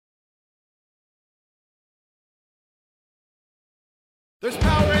There's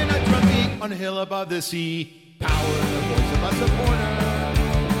power in a drum beat on a hill above the sea. Power in the voice of a supporter.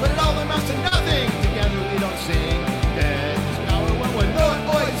 But it all amounts to nothing. Together we don't sing. There's power when we're not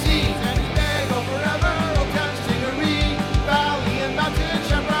OIC. And it's day go forever. Oh, town scenery. Valley and mountain,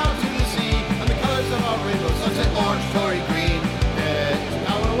 chaparral to the sea. And the colors of our rainbow, sunset, orange, Tory, green. There's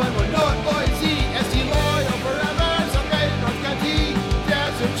power when we're not OIC. ST loyal forever. Someday in North County.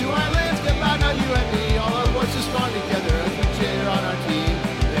 Desert to islands. Get back now, you and me. All our voices strong together as we cheer on our team.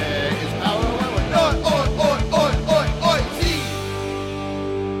 There is power when we're not OIC.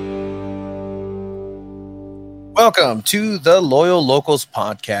 Welcome to the Loyal Locals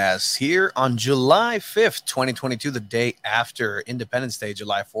podcast here on July 5th, 2022, the day after Independence Day,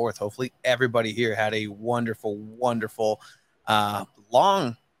 July 4th. Hopefully everybody here had a wonderful,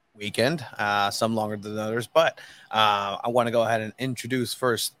 long weekend, some longer than others. But I want to go ahead and introduce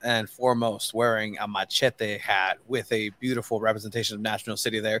first and foremost, wearing a machete hat with a beautiful representation of National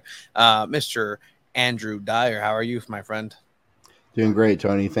City there, Mr. Andrew Dyer. How are you, my friend? Doing great,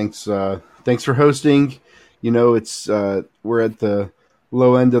 Tony. Thanks for hosting. You know, it's we're at the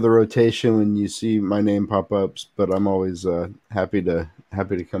low end of the rotation when you see my name pop up, but I'm always happy to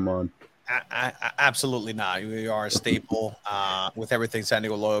come on. Absolutely not. We are a staple with everything San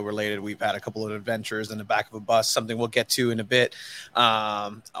Diego Loyal related. We've had a couple of adventures in the back of a bus, something we'll get to in a bit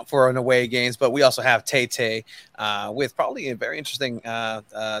for an away games. But we also have Tay with probably a very interesting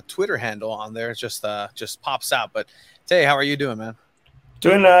Twitter handle on there. Just pops out. But Tay, how are you doing, man?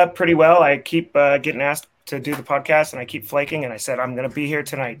 Doing pretty well. I keep getting asked to do the podcast, and I keep flaking. And I said I'm going to be here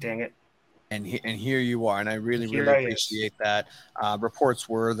tonight. Dang it! And here you are, and I really appreciate that. Reports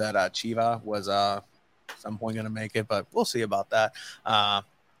were that Chiva was some point going to make it, but we'll see about that.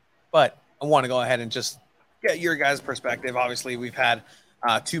 But I want to go ahead and just get your guys' perspective. Obviously, we've had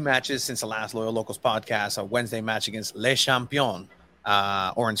two matches since the last Loyal Locals podcast: a Wednesday match against Les Champions,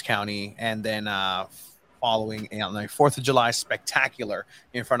 Orange County, and then following on the 4th of July spectacular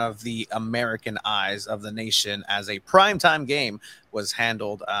in front of the American eyes of the nation as a primetime game was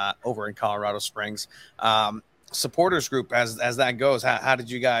handled over in Colorado Springs. Supporters group, as that goes, how did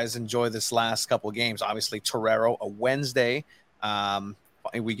you guys enjoy this last couple of games? Obviously, Torero, a Wednesday.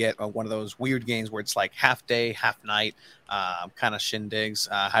 We get one of those weird games where it's like half day, half night, kind of shindigs.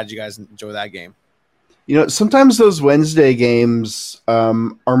 How did you guys enjoy that game? You know, sometimes those Wednesday games are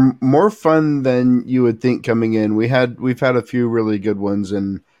more fun than you would think coming in. We've had a few really good ones,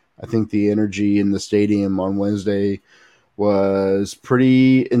 and I think the energy in the stadium on Wednesday was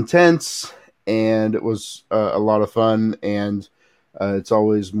pretty intense, and it was a lot of fun. And it's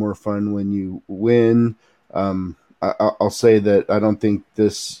always more fun when you win. I'll say that I don't think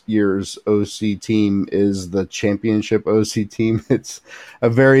this year's OC team is the championship OC team. It's a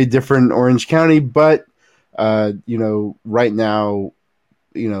very different Orange County, but right now,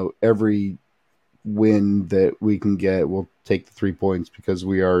 every win that we can get, we'll take the 3 points because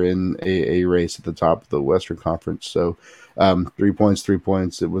we are in a race at the top of the Western Conference. So 3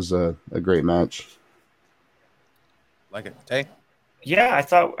 points. It was a great match. Like it, Tay? Yeah, I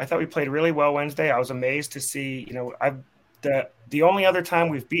thought we played really well Wednesday. I was amazed to see, the only other time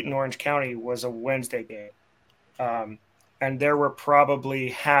we've beaten Orange County was a Wednesday game. And there were probably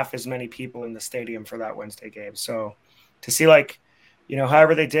half as many people in the stadium for that Wednesday game. So to see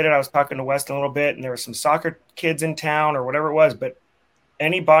however they did it, I was talking to Weston a little bit, and there were some soccer kids in town or whatever it was, but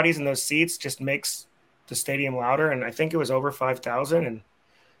any bodies in those seats just makes the stadium louder. And I think it was over 5,000, and I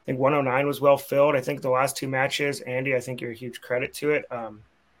think 109 was well filled. I think the last two matches, Andy, I think you're a huge credit to it.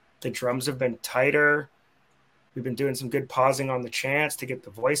 The drums have been tighter. We've been doing some good pausing on the chants to get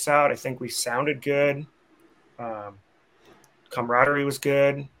the voice out. I think we sounded good. Camaraderie was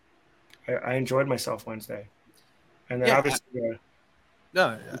good. I enjoyed myself Wednesday. And then obviously...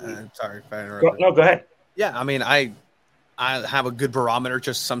 sorry if I interrupted. No, go ahead. Yeah, I mean, I have a good barometer.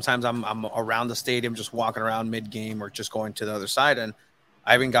 Just sometimes I'm around the stadium, just walking around mid-game or just going to the other side. And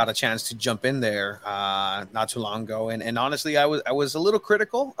I even got a chance to jump in there not too long ago. And honestly, I was a little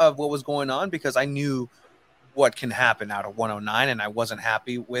critical of what was going on because I knew what can happen out of 109, and I wasn't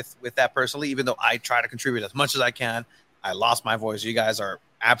happy with that personally, even though I try to contribute as much as I can. I lost my voice. You guys are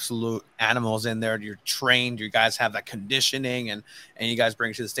absolute animals in there. You're trained. You guys have that conditioning, and you guys bring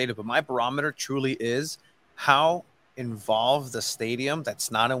it to the stadium. But my barometer truly is how involved the stadium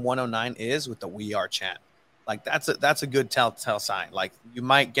that's not in 109 is with the "We Are" chant. Like that's a good telltale sign. Like you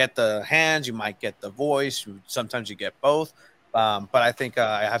might get the hands, you might get the voice. Sometimes you get both. But I think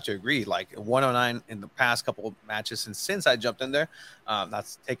I have to agree. Like 109 in the past couple of matches since I jumped in there, not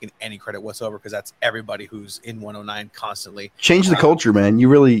taking any credit whatsoever because that's everybody who's in 109 constantly. Change the culture, man. You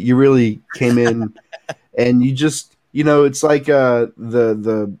really came in, and you just It's like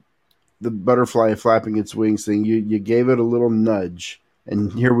the butterfly flapping its wings thing. You gave it a little nudge,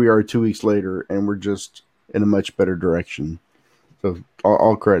 and here we are 2 weeks later, and we're just in a much better direction. So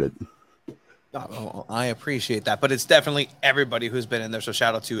all credit. Oh, I appreciate that, but it's definitely everybody who's been in there. So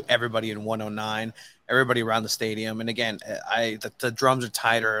shout out to everybody in 109, everybody around the stadium. And again, the drums are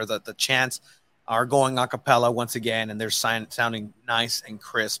tighter, the chants are going a cappella once again, and they're sounding nice and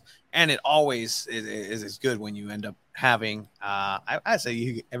crisp. And it always is good when you end up having. I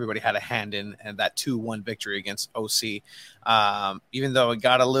say everybody had a hand in that 2-1 victory against OC. Even though it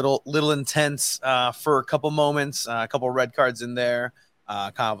got a little intense for a couple moments, a couple red cards in there.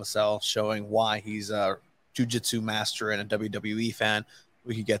 Kyle Vassell showing why he's a jiu-jitsu master and a WWE fan.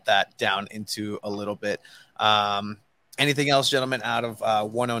 We could get that down into a little bit. Anything else, gentlemen, out of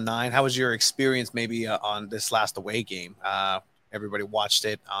 109? How was your experience maybe on this last away game? Everybody watched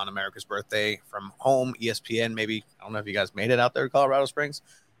it on America's birthday from home, ESPN. Maybe, I don't know if you guys made it out there to Colorado Springs.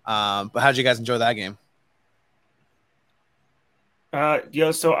 But how did you guys enjoy that game?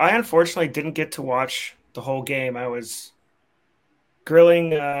 So I unfortunately didn't get to watch the whole game. I was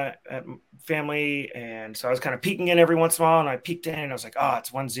grilling at family, and so I was kind of peeking in every once in a while, and I peeked in, and I was like, oh,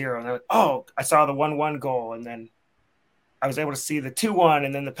 it's 1-0. And like, oh, I saw the 1-1 goal, and then I was able to see the 2-1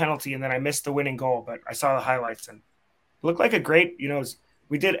 and then the penalty, and then I missed the winning goal, but I saw the highlights, and it looked like a great,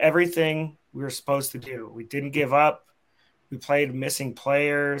 we did everything we were supposed to do. We didn't give up. We played missing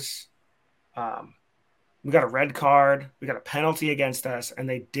players. We got a red card. We got a penalty against us, and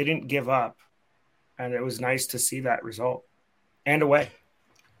they didn't give up. And it was nice to see that result. And away.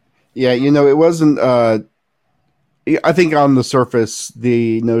 Yeah, it wasn't. I think on the surface,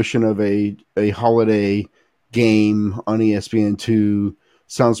 the notion of a holiday game on ESPN2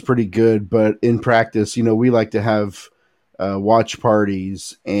 sounds pretty good, but in practice, we like to have watch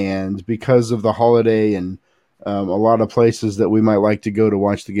parties, and because of the holiday and a lot of places that we might like to go to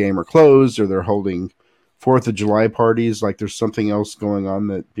watch the game are closed, or they're holding 4th of July parties. Like there's something else going on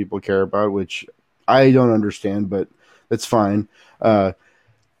that people care about, which I don't understand, but that's fine. I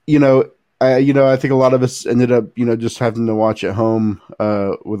think a lot of us ended up, just having to watch at home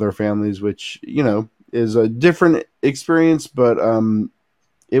with our families, which, is a different experience, but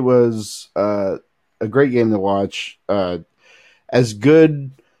it was a great game to watch. As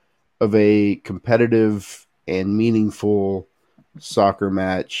good of a competitive and meaningful soccer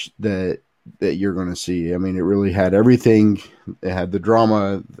match that you're going to see. I mean, it really had everything. It had the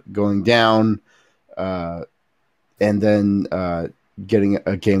drama going down, and then getting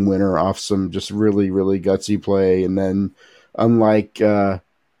a game winner off some just really, really gutsy play. And then, unlike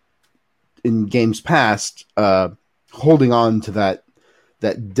in games past, holding on to that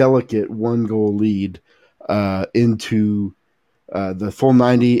delicate 1-goal lead into the full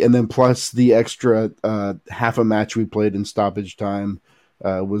 90, and then plus the extra half a match we played in stoppage time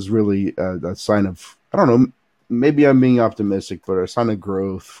was really a sign of, I don't know, maybe I'm being optimistic, but a sign of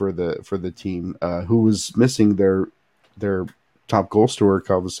growth for the team who was missing their top goal scorer,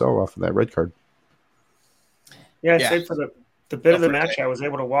 Kyle Vassell, off of that red card. Yeah, I'd say for the bit of the match I was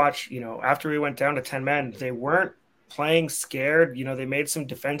able to watch, after we went down to 10 men, they weren't playing scared. They made some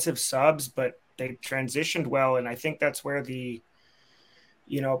defensive subs, but they transitioned well. And I think that's where the,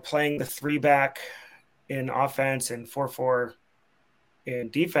 playing the 3-back in offense and 4-4 in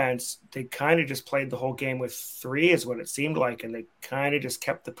defense, they kind of just played the whole game with 3 is what it seemed like. And they kind of just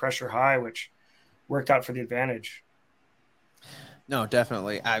kept the pressure high, which worked out for the advantage. No,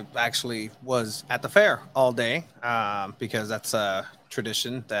 definitely. I actually was at the fair all day because that's a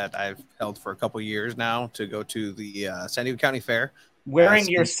tradition that I've held for a couple years now, to go to the San Diego County Fair. Wearing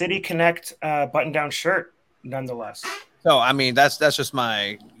your City Connect button-down shirt, nonetheless. So, I mean, that's just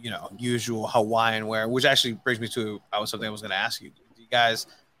my, usual Hawaiian wear, which actually brings me to something I was going to ask you. Do you guys,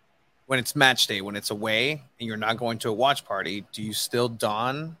 when it's match day, when it's away and you're not going to a watch party, do you still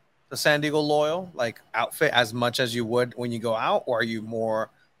don the San Diego Loyal outfit as much as you would when you go out, or are you more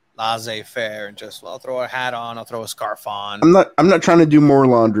laissez-faire and just, I'll throw a hat on, I'll throw a scarf on? I'm not trying to do more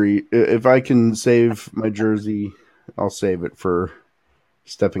laundry. If I can save my jersey, I'll save it for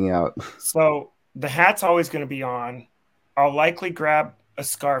stepping out. So the hat's always going to be on. I'll likely grab a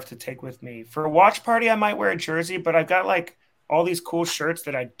scarf to take with me. For a watch party, I might wear a jersey, but I've got all these cool shirts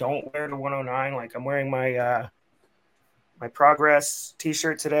that I don't wear to 109. Like I'm wearing my my Progress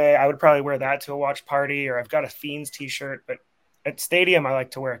t-shirt today. I would probably wear that to a watch party, or I've got a Fiends t-shirt, but at stadium, I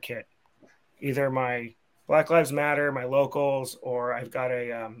like to wear a kit, either my Black Lives Matter, my locals, or I've got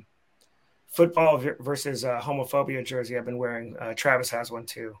a football versus homophobia jersey I've been wearing. Travis has one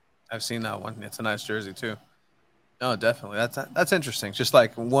too. I've seen that one. It's a nice jersey too. No, definitely. That's interesting. Just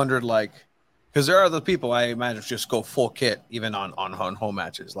wondered Because there are other people I imagine just go full kit even on home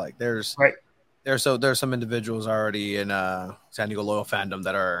matches. Like there's Right. there's some individuals already in San Diego Loyal fandom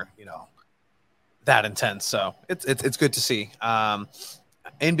that are that intense. So it's good to see.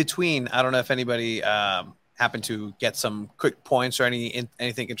 In between, I don't know if anybody happened to get some quick points or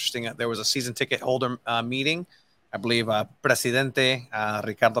anything interesting. There was a season ticket holder meeting. I believe Presidente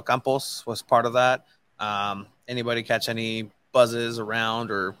Ricardo Campos was part of that. Anybody catch any buzzes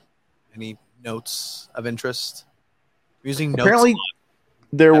around or any notes of interest? Using Apparently, notes.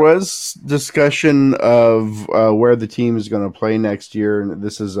 there was discussion of where the team is going to play next year, and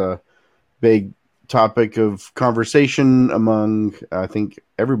this is a big topic of conversation among, I think,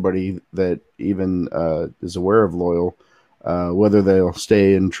 everybody that even is aware of Loyal, whether they'll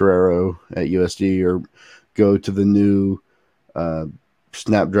stay in Torero at USD or go to the new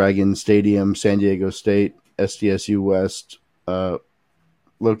Snapdragon Stadium, San Diego State, SDSU West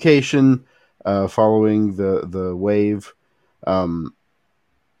location following the wave.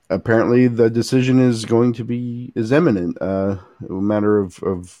 Apparently, the decision is imminent. A matter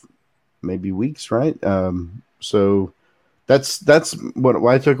of maybe weeks, right? So that's what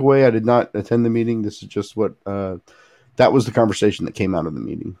I took away. I did not attend the meeting. This is just what that was the conversation that came out of the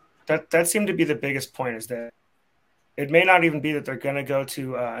meeting. That seemed to be the biggest point, is that it may not even be that they're going to go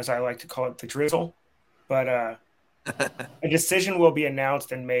to, as I like to call it, the drizzle, but a decision will be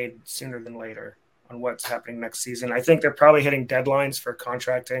announced and made sooner than later on what's happening next season. I think they're probably hitting deadlines for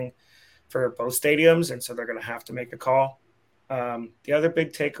contracting for both stadiums, and so they're going to have to make a call. The other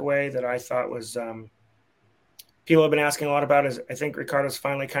big takeaway that I thought was people have been asking a lot about is I think Ricardo's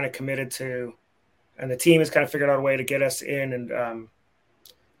finally kind of committed to, and the team has kind of figured out a way to get us in and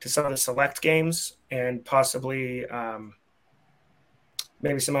to some of the select games and possibly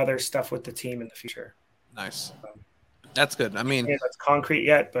maybe some other stuff with the team in the future. Nice. That's good. I mean, that's concrete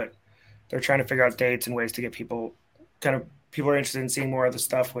yet, but they're trying to figure out dates and ways to get people are interested in seeing more of the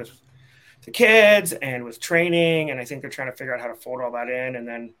stuff with the kids and with training. And I think they're trying to figure out how to fold all that in. And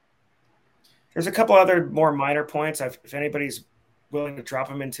then there's a couple other more minor points. If anybody's willing to drop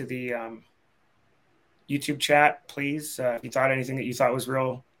them into the YouTube chat, please, if you thought anything that you thought was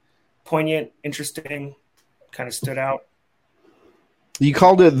real poignant, interesting, kind of stood out. You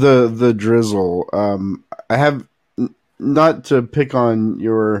called it the drizzle. I have, not to pick on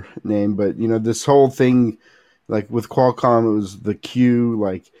your name, but this whole thing, like with Qualcomm, it was the Q.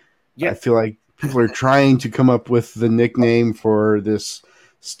 Like, I feel like people are trying to come up with the nickname for this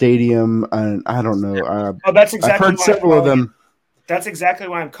stadium, and I don't know. That's exactly. I've heard several of them. That's exactly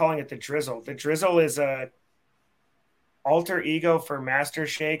why I'm calling it the drizzle. The drizzle is a alter ego for Master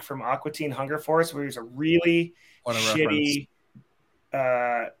Shake from Aqua Teen Hunger Force, where he's a really shitty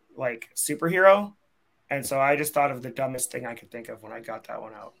like superhero. And so I just thought of the dumbest thing I could think of when I got that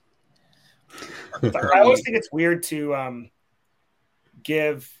one out. I always think it's weird to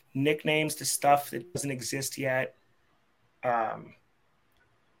give nicknames to stuff that doesn't exist yet,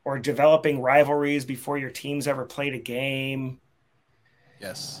 or developing rivalries before your teams ever played a game.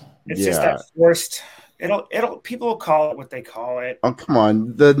 Yes. It's just that forced. People will call it what they call it. Oh, come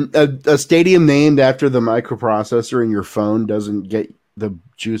on. A stadium named after the microprocessor in your phone doesn't get the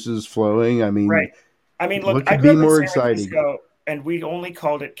juices flowing. I mean, right. I mean, look, what could be more exciting? And we only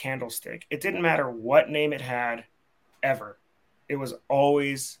called it Candlestick. It didn't matter what name it had, ever. It was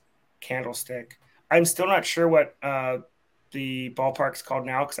always Candlestick. I'm still not sure what the ballpark's called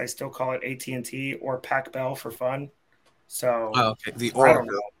now, because I still call it AT&T or Pac Bell for fun. So, okay, the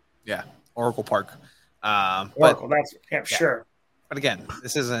Oracle, Oracle Park. Oracle, sure. But again,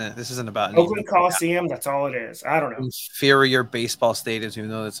 this isn't about Oakland Coliseum. That's all it is. I don't know. Inferior baseball stadiums, even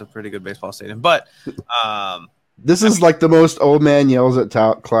though it's a pretty good baseball stadium. But this is like the most old man yells at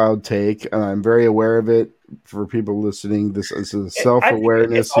cloud take, and I'm very aware of it. For people listening, this is a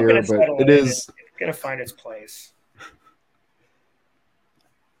self-awareness here, but it is. It's going to find its place.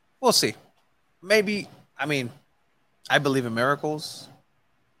 We'll see. Maybe. I mean, I believe in miracles,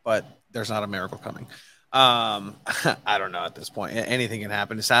 but there's not a miracle coming. I don't know at this point. Anything can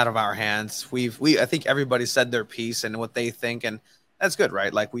happen. It's out of our hands. I think everybody said their piece and what they think, and that's good,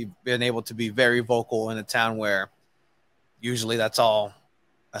 right? Like, we've been able to be very vocal in a town where usually that's all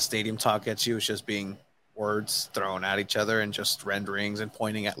a stadium talk gets you. It's just being words thrown at each other and just renderings and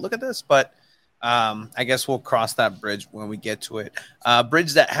pointing at, look at this. But I guess we'll cross that bridge when we get to it.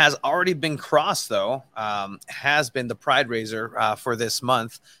 Bridge that has already been crossed, though, has been the Pride Raiser for this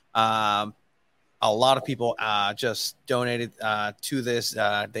month. A lot of people just donated to this.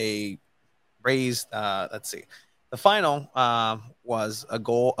 They raised, let's see, the final was a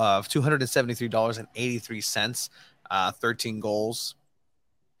goal of $273.83, 13 goals.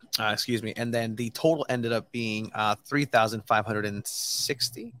 Excuse me. And then the total ended up being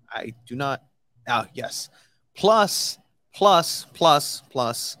 3,560. I do not. Yes. Plus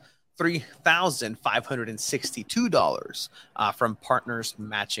 $3,562 from partners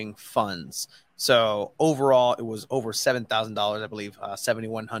matching funds. So overall, it was over $7,000, I believe.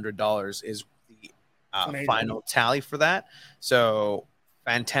 $7,100 is the final tally for that. So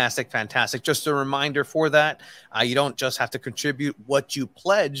fantastic. Just a reminder for that. You don't just have to contribute what you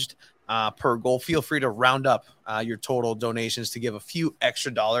pledged per goal. Feel free to round up your total donations to give a few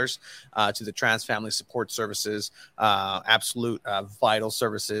extra dollars to the Trans Family Support Services, absolute vital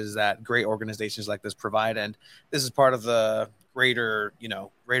services that great organizations like this provide. And this is part of the greater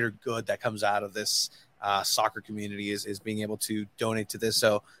good that comes out of this soccer community is being able to donate to this.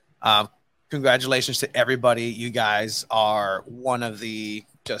 So congratulations to everybody. You guys are one of the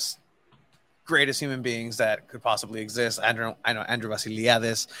just greatest human beings that could possibly exist. I know Andrew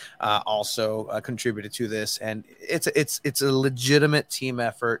Vasiliades also contributed to this, and it's a legitimate team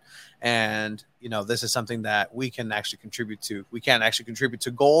effort. And this is something that we can actually contribute to. We can't actually contribute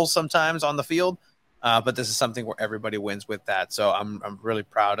to goals sometimes on the field, but this is something where everybody wins with that. So I'm really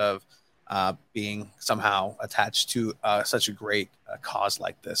proud of being somehow attached to such a great cause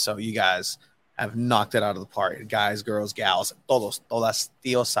like this. So you guys have knocked it out of the park, guys, girls, gals, todas,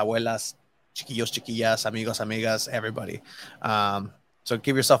 tíos, abuelas, chiquillos, chiquillas, amigos, amigas, everybody. So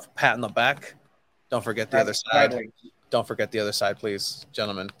give yourself a pat on the back. Don't forget the other side. Don't forget the other side, please,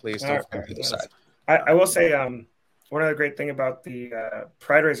 gentlemen. Please don't forget the other side. I will say one other great thing about the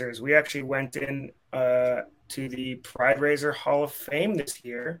Pride Raisers, we actually went in to the Pride Raiser Hall of Fame this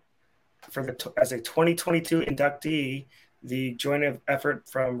year as a 2022 inductee. The joint effort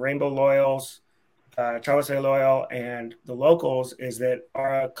from Rainbow Loyals, Chavos Loyal, and the locals is that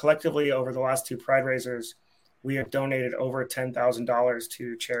collectively over the last two Pride Raisers, we have donated over $10,000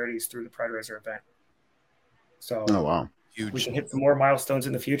 to charities through the Pride Raiser event. So wow. Huge. We can hit some more milestones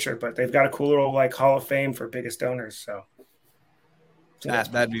in the future, but they've got a cool little Hall of Fame for biggest donors. So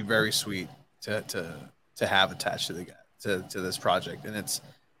that'd be very sweet to have attached to this project, and it's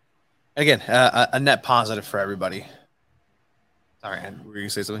again a net positive for everybody. Sorry, Anne, were you gonna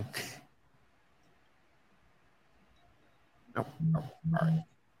say something? No. Oh, all right.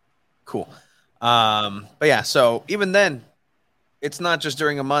 Cool. But yeah, so even then, it's not just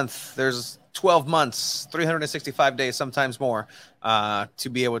during a month. There's 12 months, 365 days, sometimes more, to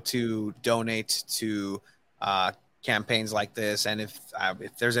be able to donate to campaigns like this. And if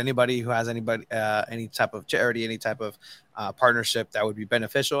there's anybody who has any type of charity, any type of partnership that would be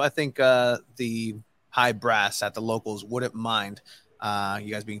beneficial, I think the high brass at the locals wouldn't mind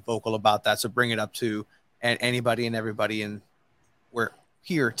you guys being vocal about that. So bring it up to anybody and everybody, and we're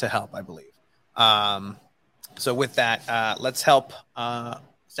here to help, I believe. So with that, let's help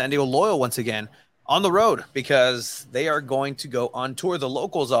San Diego Loyal once again on the road, because they are going to go on tour. The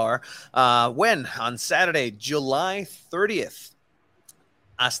locals are when on Saturday, July 30th,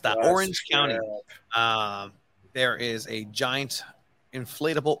 hasta Orange County. There is a giant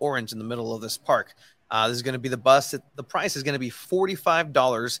inflatable orange in the middle of this park. This is going to be the bus. The price is going to be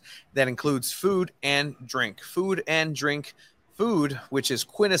 $45. That includes food and drink. Food, which is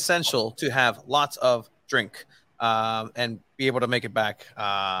quintessential to have lots of drink and be able to make it back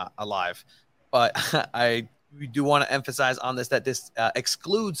alive. But we do want to emphasize on this that this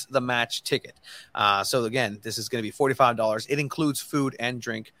excludes the match ticket. So again, this is going to be $45. It includes food and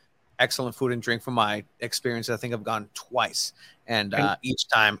drink. Excellent food and drink from my experience. I think I've gone twice, and each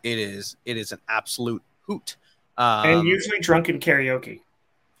time it is an absolute hoot. And usually drunken karaoke.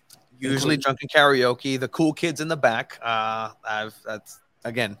 The cool kids in the back. That's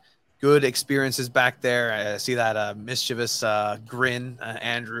again good experiences back there. I see that mischievous grin,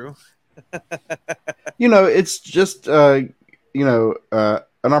 Andrew. It's just an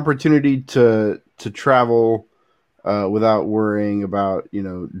opportunity to travel without worrying about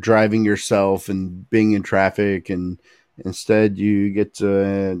driving yourself and being in traffic, and instead you get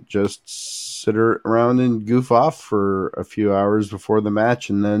to just sit around and goof off for a few hours before the match,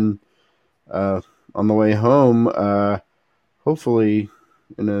 and then on the way home, hopefully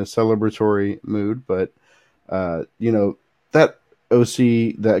in a celebratory mood. But that OC,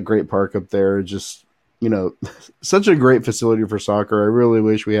 that great park up there, just such a great facility for soccer. I really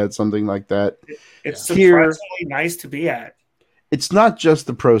wish we had something like that. It's surprisingly nice to be at. It's not just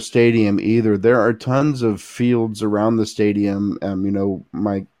the pro stadium either. There are tons of fields around the stadium.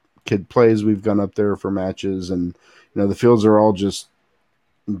 My kid plays. We've gone up there for matches, and the fields are all just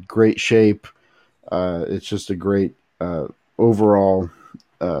in great shape. It's just a great overall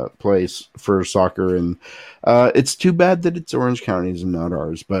place for soccer, and it's too bad that it's Orange County's and not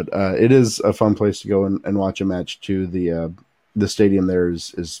ours. But it is a fun place to go and watch a match too. The stadium there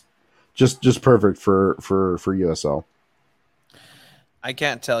is just perfect for USL. I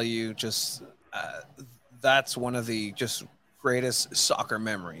can't tell you, just that's one of the just greatest soccer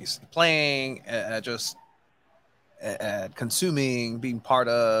memories. Playing, just consuming, being part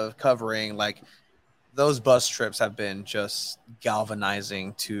of, covering, like those bus trips have been just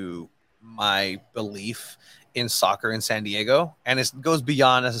galvanizing to my belief in soccer in San Diego. And it goes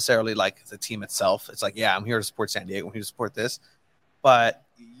beyond necessarily like the team itself. It's like, yeah, I'm here to support San Diego, I'm here to support this. But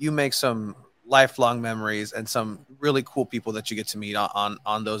you make some lifelong memories and some really cool people that you get to meet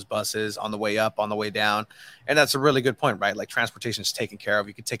on those buses, on the way up, on the way down. And that's a really good point, right? Like transportation is taken care of.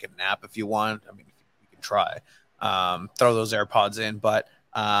 You can take a nap if you want. I mean, you can try, throw those AirPods in, but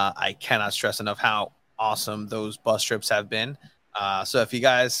I cannot stress enough how awesome those bus trips have been. So if you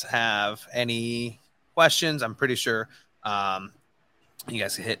guys have any questions, I'm pretty sure you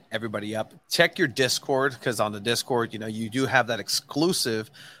guys can hit everybody up. Check your Discord, because on the Discord, you do have that exclusive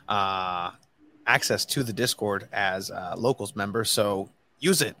access to the Discord as locals members. So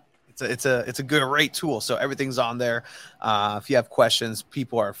use it. It's a great tool. So everything's on there. If you have questions,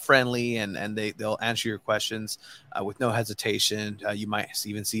 people are friendly and they'll answer your questions with no hesitation. You might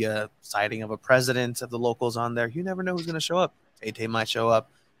even see a sighting of a president of the locals on there. You never know who's going to show up. Tay might show up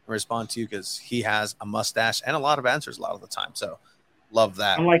and respond to you because he has a mustache and a lot of answers a lot of the time. So love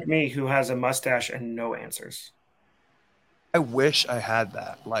that. Unlike me, who has a mustache and no answers. I wish I had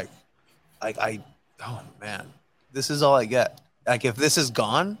that. Oh man, this is all I get. Like if this is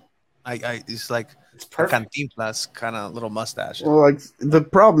gone, it's like it's perfect. Cantinflas kind of little mustache. Well, like the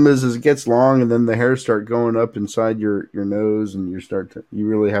problem is it gets long and then the hairs start going up inside your nose, and you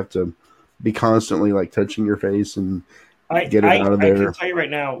really have to be constantly like touching your face and get it out of there. I can tell you right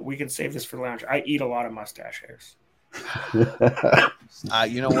now, we can save this for lounge. I eat a lot of mustache hairs.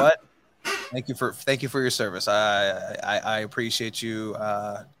 You know what? Thank you for your service. I appreciate you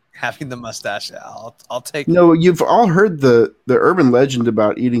having the mustache. I'll take. No, you've all heard the urban legend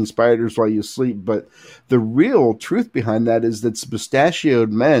about eating spiders while you sleep, but the real truth behind that is that's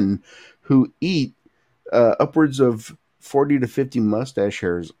mustachioed men who eat upwards of 40 to 50 mustache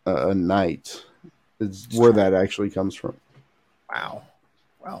hairs a night. Is where that actually comes from. Wow.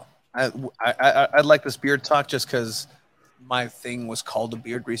 Well, I'd like this beard talk just because my thing was called a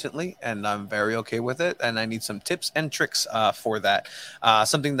beard recently, and I'm very okay with it. And I need some tips and tricks for that.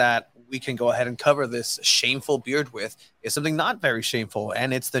 Something that we can go ahead and cover this shameful beard with is something not very shameful,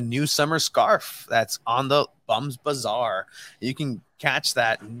 and it's the new summer scarf that's on the Bums Bazaar. You can catch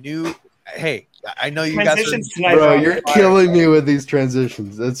that new. Hey, I know you guys are. Bro, you're killing me with these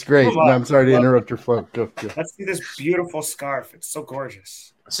transitions. That's great. No, I'm sorry to interrupt your flow. Go. Let's see this beautiful scarf. It's so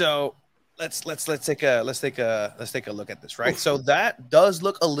gorgeous. So let's take a look at this, right? So that does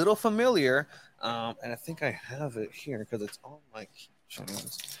look a little familiar, and I think I have it here because it's on my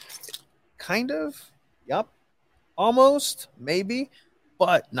keychains. Kind of, yep, almost, maybe,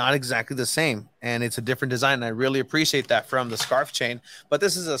 but not exactly the same. And it's a different design, and I really appreciate that from the scarf chain. But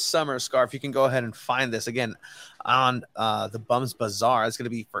this is a summer scarf. You can go ahead and find this again on the Bums Bazaar. It's going to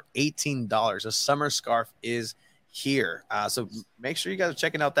be for $18. A summer scarf is here. So make sure you guys are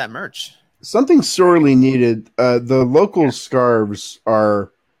checking out that merch. Something sorely needed. The local scarves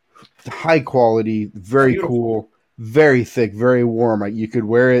are high quality, very cool, very thick, very warm. You could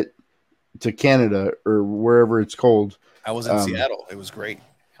wear it to Canada or wherever it's cold. I was in Seattle. It was great.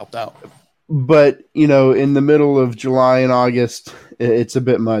 Helped out. But, in the middle of July and August, it's a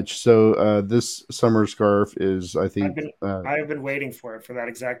bit much. So this summer scarf is, I think... I've been waiting for it for that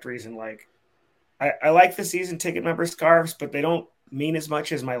exact reason. Like, I like the season ticket member scarves, but they don't mean as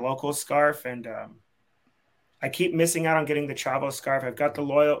much as my local scarf. And I keep missing out on getting the Chavo scarf. I've got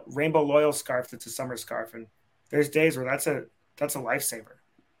the Rainbow Loyal scarf that's a summer scarf. And there's days where that's a lifesaver.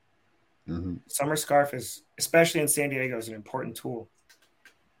 Mm-hmm. Summer scarf is, especially in San Diego, is an important tool.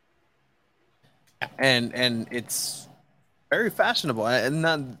 And it's very fashionable.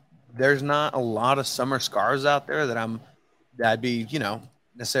 And there's not a lot of summer scarves out there that'd be,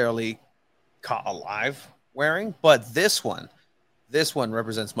 necessarily caught alive wearing. But this one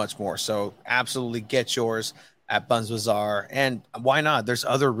represents much more. So absolutely get yours at Bums Bazaar. And why not? There's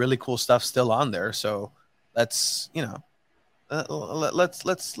other really cool stuff still on there. So let's invest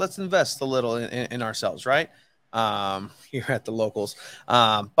a little in ourselves, right? Here at the locals.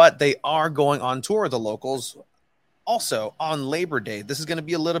 But they are going on tour, the locals, also on Labor Day. This is going to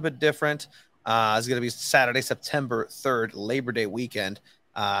be a little bit different. It's going to be Saturday, September 3rd, Labor Day weekend.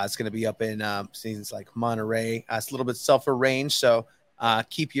 It's going to be up in scenes like Monterey. It's a little bit self-arranged, so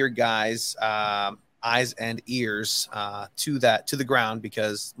keep your guys' eyes and ears to the ground,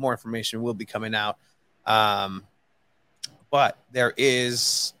 because more information will be coming out. But there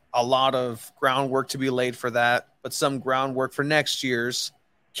is a lot of groundwork to be laid for that, but some groundwork for next year's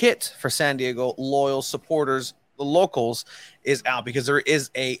kit for San Diego loyal supporters, the locals, is out, because there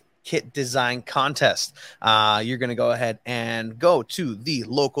is a kit design contest. You're going to go ahead and go to the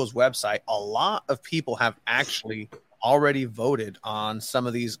locals website. A lot of people have actually already voted on some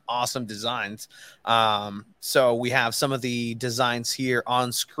of these awesome designs. So we have some of the designs here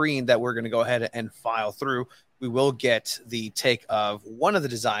on screen that we're going to go ahead and file through. We will get the take of one of the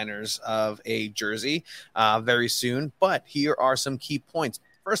designers of a jersey very soon, but here are some key points.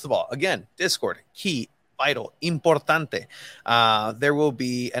 First of all, again, Discord, key, vital, importante. There will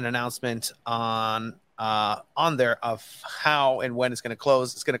be an announcement on there of how and when it's going to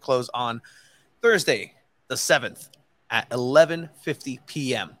close. It's going to close on Thursday, the 7th at 11:50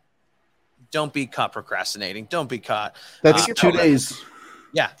 p.m. Don't be caught procrastinating. Don't be caught. That's 2 days.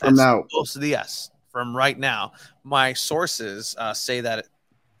 Yeah, from that's now. close to the yes. From right now, my sources say that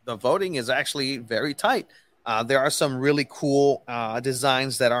the voting is actually very tight. There are some really cool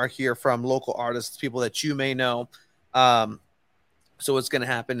designs that are here from local artists, people that you may know. So what's going to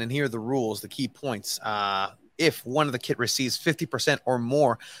happen, and here are the rules, the key points. If one of the kit receives 50% or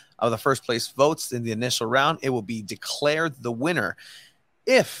more of the first place votes in the initial round, it will be declared the winner.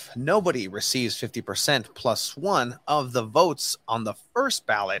 If nobody receives 50% plus one of the votes on the first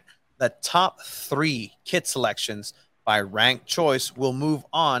ballot, the top 3 kit selections by ranked choice will move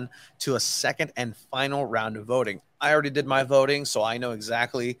on to a second and final round of voting. I already did my voting, so I know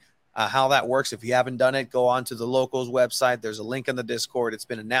exactly how that works. If you haven't done it, go on to the locals website. There's a link in the Discord. It's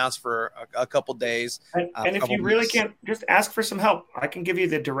been announced for a couple days. And if you really can't, just ask for some help. I can give you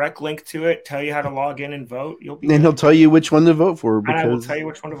the direct link to it, tell you how to log in and vote. And he'll tell you which one to vote for. And I will tell you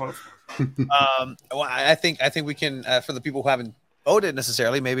which one to vote for. Well, I think we can, for the people who haven't voted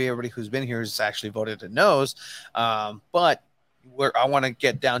necessarily, maybe everybody who's been here has actually voted and knows, but I want to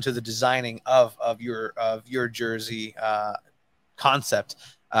get down to the designing of your jersey concept,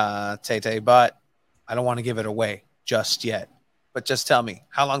 Tete, but I don't want to give it away just yet. But just tell me,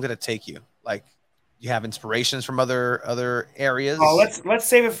 how long did it take you? Like, you have inspirations from other areas? Oh, let's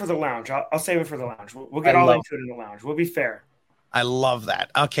save it for the lounge. I'll save it for the lounge. We'll get into it in the lounge. We'll be fair. I love that.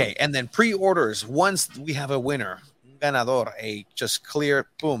 Okay, and then pre-orders. Once we have a winner, ganador, just clear,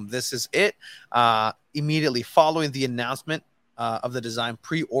 boom, this is it. Immediately following the announcement of the design,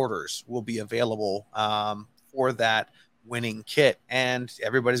 pre-orders will be available for that winning kit, and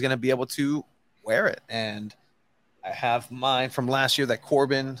everybody's going to be able to wear it. And I have mine from last year that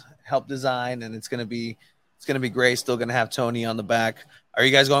Corbin helped design, and it's going to be great. Still going to have Tony on the back. Are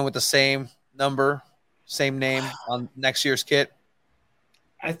you guys going with the same number, same name on next year's kit?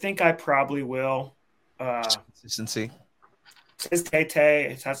 I think I probably will. Consistency. It says Tete.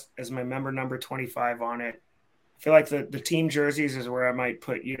 It has as my member number 25 on it. I feel like the team jerseys is where I might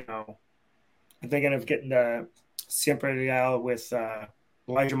put, I'm thinking of getting the Siempre Real with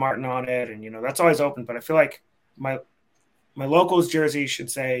Elijah Martin on it, and that's always open. But I feel like my locals jersey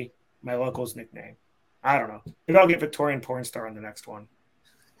should say my locals nickname. I don't know. Maybe I'll get Victorian Porn Star on the next one.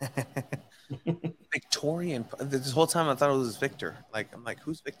 Victorian. This whole time I thought it was Victor. I'm like,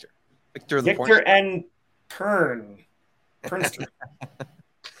 who's Victor? Victor and Pernster.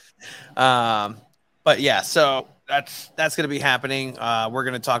 But yeah, so that's going to be happening. We're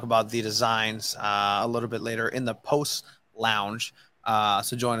going to talk about the designs a little bit later in the post lounge.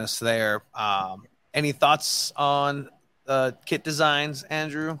 So join us there. Any thoughts on the kit designs,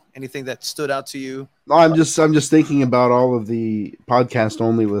 Andrew? Anything that stood out to you? No, I'm just thinking about all of the podcast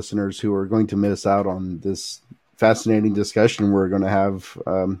only listeners who are going to miss out on this fascinating discussion we're going to have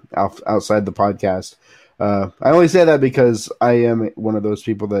outside the podcast. I only say that because I am one of those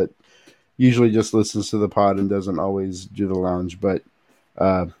people that usually just listens to the pod and doesn't always do the lounge. But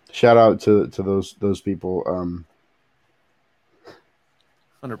shout out to those people.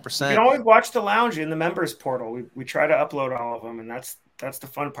 100%. You can always watch the lounge in the members portal. We try to upload all of them, and that's the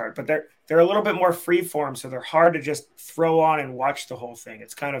fun part. But they're a little bit more free form, so they're hard to just throw on and watch the whole thing.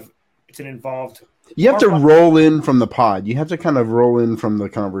 It's an involved. You have to roll in from the pod. You have to kind of roll in from the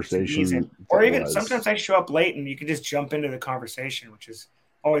conversation. Or even sometimes I show up late and you can just jump into the conversation, which is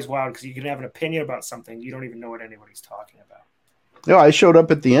always wild because you can have an opinion about something. You don't even know what anybody's talking about. Yeah, I showed up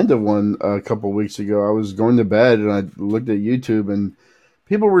at the end of one a couple of weeks ago. I was going to bed and I looked at YouTube and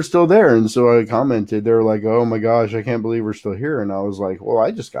people were still there. And so I commented. They were like, "Oh my gosh, I can't believe we're still here." And I was like, "Well,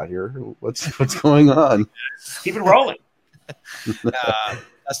 I just got here. What's going on?" Keep it rolling.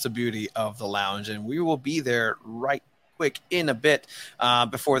 That's the beauty of the lounge, and we will be there right quick in a bit.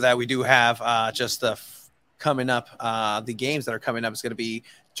 Before that, we do have just the coming up. The games that are coming up is going to be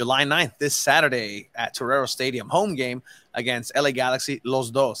July 9th, this Saturday at Torero Stadium, home game against LA Galaxy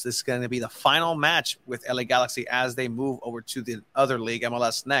Los Dos. This is going to be the final match with LA Galaxy as they move over to the other league,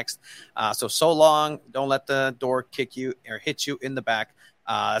 MLS Next. So long. Don't let the door kick you or hit you in the back.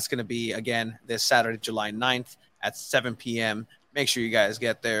 It's going to be, again, this Saturday, July 9th at 7 p.m. Make sure you guys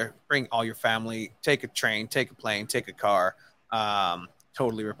get there. Bring all your family. Take a train, take a plane, take a car.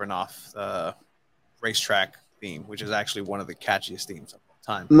 Totally ripping off the racetrack theme, which is actually one of the catchiest themes of all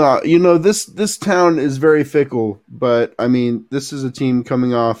time. No, this town is very fickle, but I mean, this is a team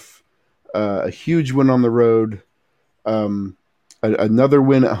coming off a huge win on the road, another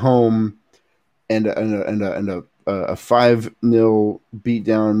win at home, and a 5-0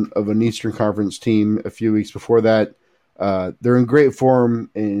 beatdown of an Eastern Conference team a few weeks before that. They're in great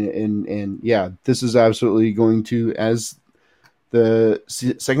form, and yeah, this is absolutely going to, as the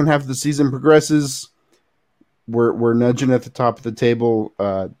second half of the season progresses, we're nudging at the top of the table.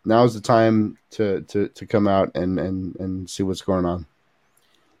 Now's the time to come out and see what's going on.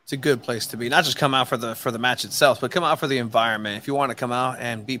 It's a good place to be. Not just come out for the match itself, but come out for the environment. If you want to come out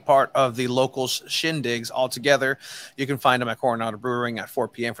and be part of the local shindigs all together, you can find them at Coronado Brewing at 4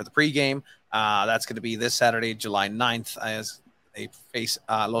 p.m. for the pregame. That's going to be this Saturday, July 9th, as they face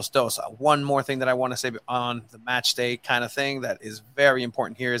Los Dos. One more thing that I want to say on the match day kind of thing that is very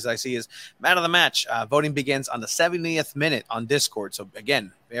important here, as I see, is man of the match. Voting begins on the 70th minute on Discord. So,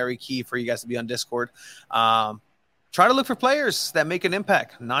 again, very key for you guys to be on Discord. Try to look for players that make an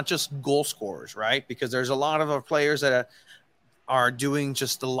impact, not just goal scorers, right? Because there's a lot of our players that are doing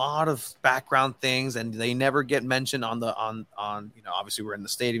just a lot of background things, and they never get mentioned on obviously we're in the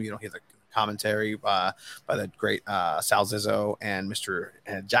stadium. You don't hear the commentary by the great Sal Zizzo and Mr.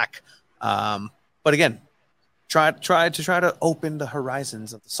 Jack. But again, try to open the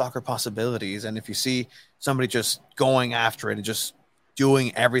horizons of the soccer possibilities. And if you see somebody just going after it and just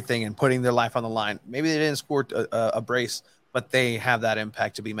doing everything and putting their life on the line, maybe they didn't score a brace, but they have that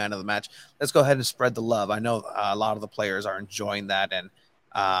impact to be man of the match. Let's go ahead and spread the love. I know a lot of the players are enjoying that. And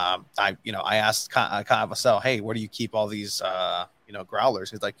I asked Kyle Vassell, hey, where do you keep all these growlers?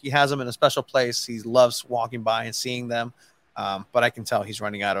 He's like, he has them in a special place. He loves walking by and seeing them. But I can tell he's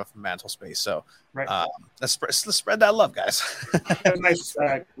running out of mantle space. So right. Let's spread that love, guys. Nice.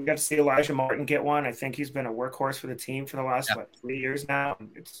 We got to see Elijah Martin get one. I think he's been a workhorse for the team for the last 3 years now.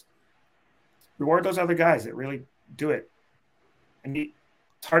 It's reward those other guys that really do it. And it's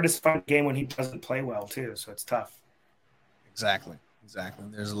hard to find a game when he doesn't play well too. So it's tough. Exactly.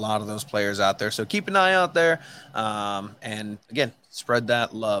 There's a lot of those players out there. So keep an eye out there. And again, spread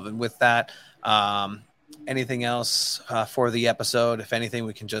that love. And with that, anything else for the episode? If anything,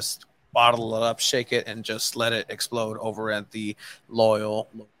 we can just bottle it up, shake it, and just let it explode over at the Loyal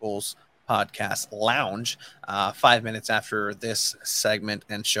Locals Podcast Lounge 5 minutes after this segment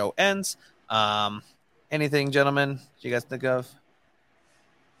and show ends. Anything, gentlemen, you guys think of?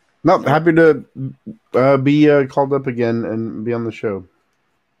 No, happy to be called up again and be on the show.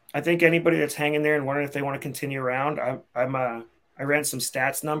 I think anybody that's hanging there and wondering if they want to continue around, I ran some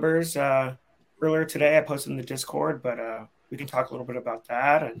stats numbers earlier today. I posted in the Discord, but we can talk a little bit about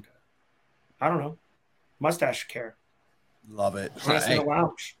that. And I don't know, mustache care. Love it. In the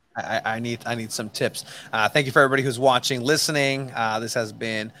lounge. I need some tips. Thank you for everybody who's watching, listening. This has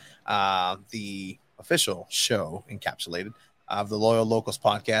been the official show encapsulated of the Loyal Locals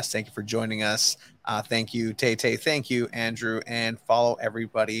Podcast. Thank you for joining us. Thank you, Tay. Thank you, Andrew. And follow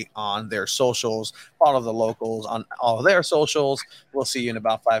everybody on their socials. Follow the Locals on all of their socials. We'll see you in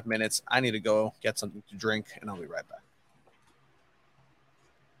about 5 minutes. I need to go get something to drink, and I'll be right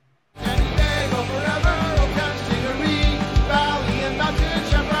back.